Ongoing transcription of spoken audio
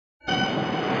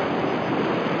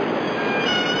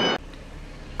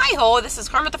Hi ho, this is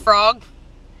Kermit the Frog.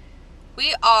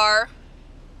 We are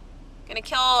gonna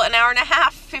kill an hour and a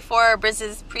half before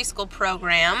Briz's preschool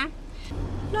program.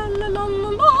 La la la la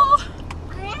la.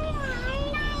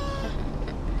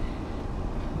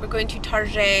 We're going to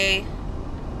Target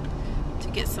to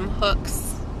get some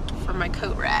hooks for my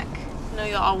coat rack. I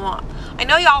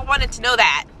know y'all wanted to know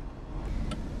that.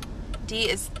 Dee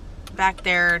is back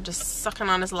there just sucking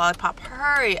on his lollipop.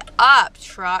 Hurry up,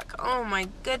 truck. Oh my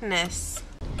goodness.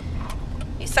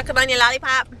 You sucking on your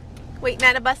lollipop? Waiting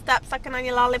at a bus stop sucking on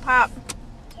your lollipop?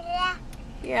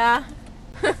 Yeah.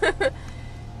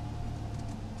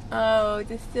 Oh,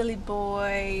 this silly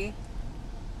boy.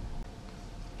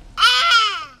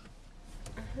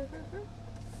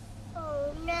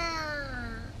 Oh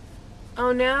no.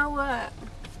 Oh no, what?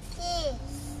 This.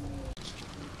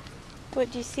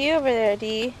 What do you see over there,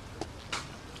 Dee?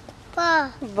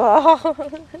 Ball. Ball.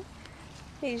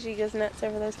 He usually goes nuts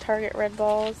over those Target red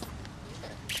balls.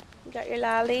 You got your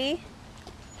lolly?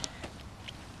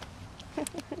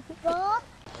 Ball.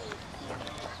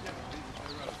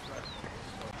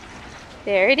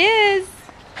 There it is.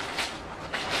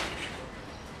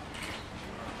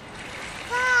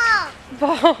 Ball.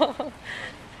 Ball.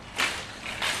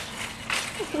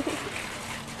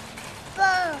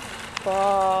 Ball.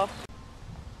 Ball.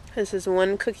 This is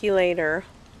one cookie later.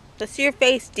 Let's see your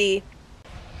face, Dee.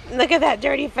 Look at that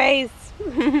dirty face.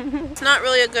 It's not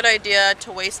really a good idea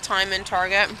to waste time in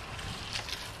Target.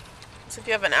 So if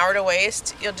you have an hour to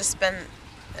waste, you'll just spend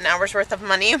an hour's worth of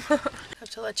money. I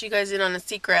have to let you guys in on a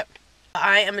secret.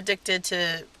 I am addicted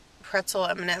to pretzel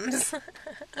M&Ms.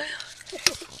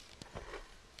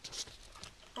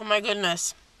 Oh my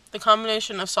goodness. The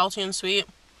combination of salty and sweet.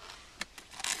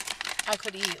 I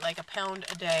could eat like a pound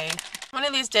a day. One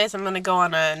of these days I'm going to go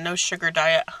on a no sugar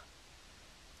diet.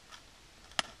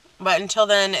 But until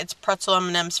then, it's pretzel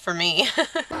M&Ms for me. He's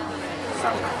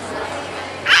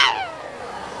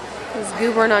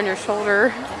goobering on your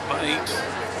shoulder. Bite.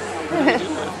 What are you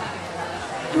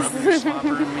doing? You're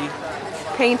slobbering me.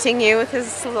 Painting you with his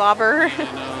slobber. I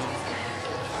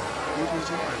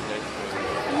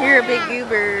know. You're a big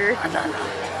goober.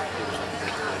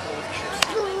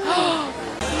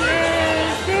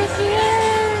 Yes, there she is.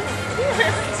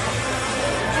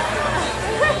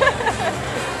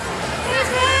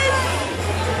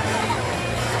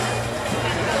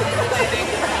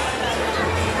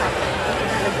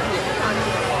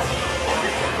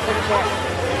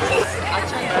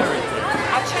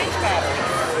 I changed batteries.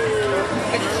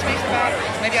 I just changed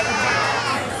batteries. Maybe I can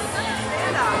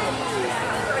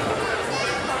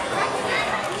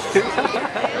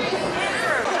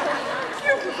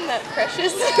Isn't that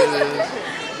precious?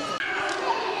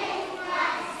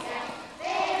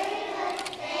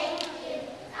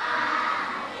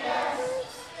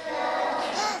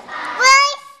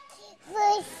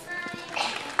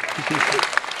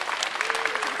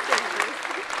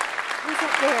 Who's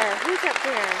up there? Who's up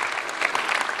there?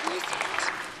 Who is it?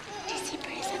 Do you see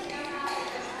Briz up there?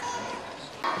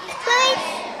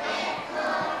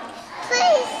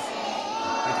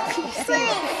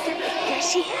 There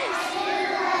she is.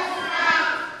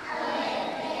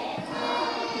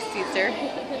 He sees her.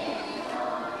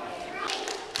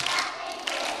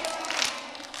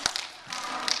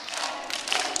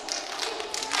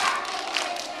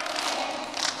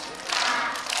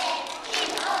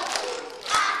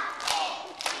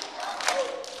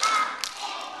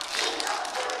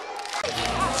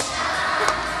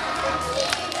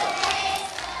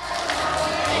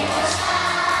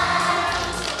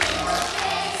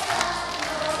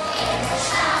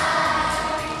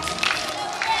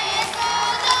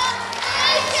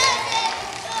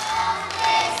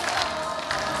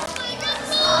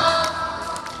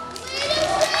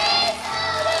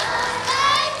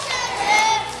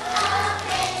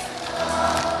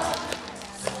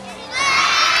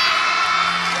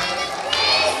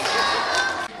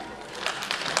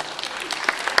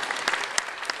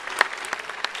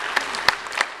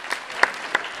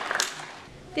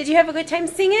 Did you have a good time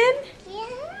singing? Yeah.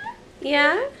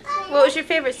 Yeah? What was your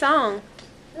favorite song?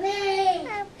 About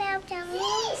the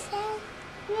music.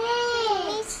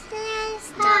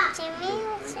 Stop the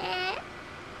music.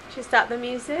 Did you stop the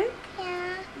music?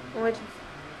 Yeah. What'd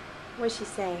she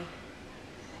say?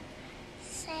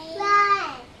 Say.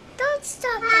 Don't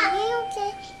stop the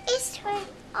music. It's turned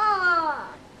on.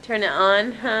 Turn it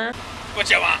on, huh? What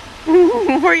you want?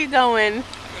 Where are you going? I'm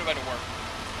going back to work.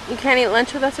 You can't eat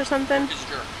lunch with us or something? It's a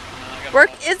jerk.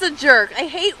 Work is a jerk. I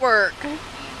hate work. I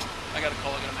got a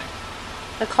call I gotta make.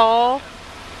 A call?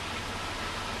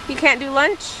 You can't do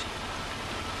lunch?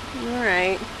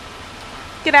 Alright.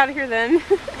 get out of here then.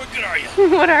 What good are you?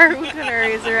 What good are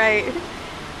you? Is right.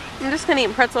 I'm just gonna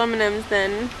eat pretzel M&Ms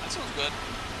then. That sounds good.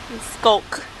 And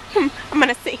skulk. I'm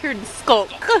gonna sit here and skulk.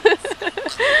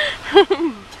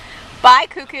 Bye,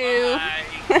 Cuckoo. Bye.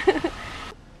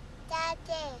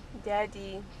 Daddy.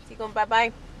 Daddy. Is he going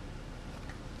bye-bye?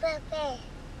 Bye-bye.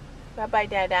 Bye-bye,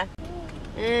 Dada.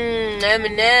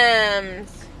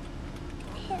 M&Ms.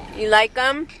 You like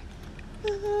them?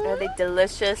 Are they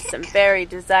delicious and very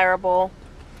desirable?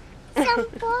 Some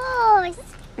balls.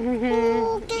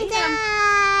 Oh, Good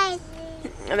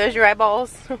there's your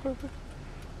eyeballs.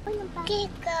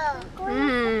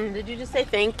 Did Did you just say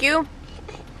thank you?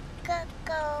 Thank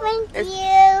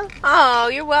you. Oh,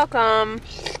 you're welcome.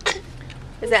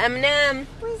 Is that M&M?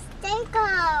 Where's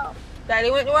Dingo?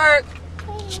 Daddy went to work.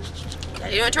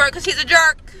 Daddy went to work because he's a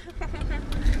jerk.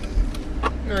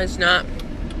 No, he's not.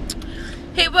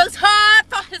 He works hard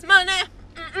for his money.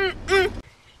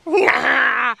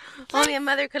 Yeah. Only a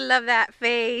mother could love that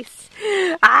face.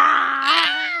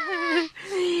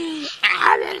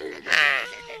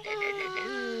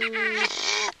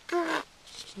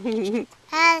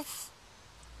 Yes.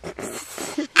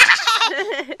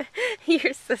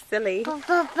 You're so silly. Bum,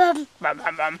 bum, bum. Bum,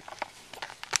 bum, bum.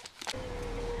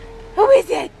 Who is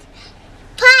it?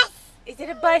 Puss. Is it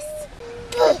a bus?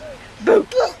 Boo.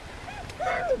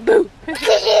 Boo.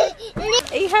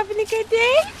 Are you having a good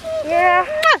day? Yeah.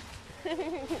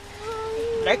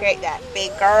 Look at that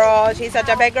big girl. She's such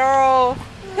a big girl.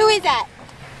 Who is that?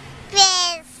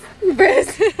 Briz.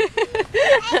 Briz.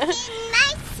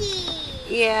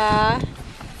 Nicey. Yeah.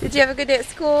 Did you have a good day at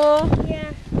school?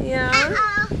 Yeah.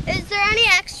 Yeah. Is there any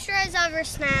extras of her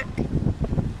snack?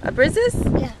 A Briz's?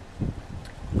 Yeah.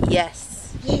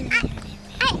 Yes.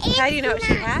 How do you know what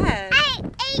she had? I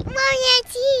ate macaroni and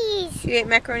cheese. You ate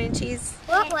macaroni and cheese?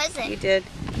 What was You it? did.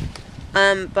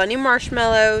 Bunny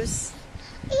marshmallows,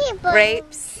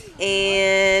 grapes,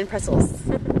 and pretzels.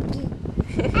 I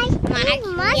ate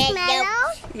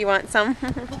marshmallows. You want some?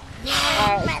 Latty.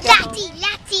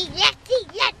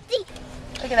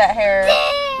 Look at that hair.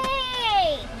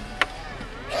 Yay!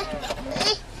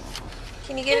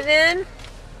 Can you get it in?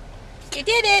 You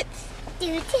did it. Do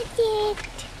it.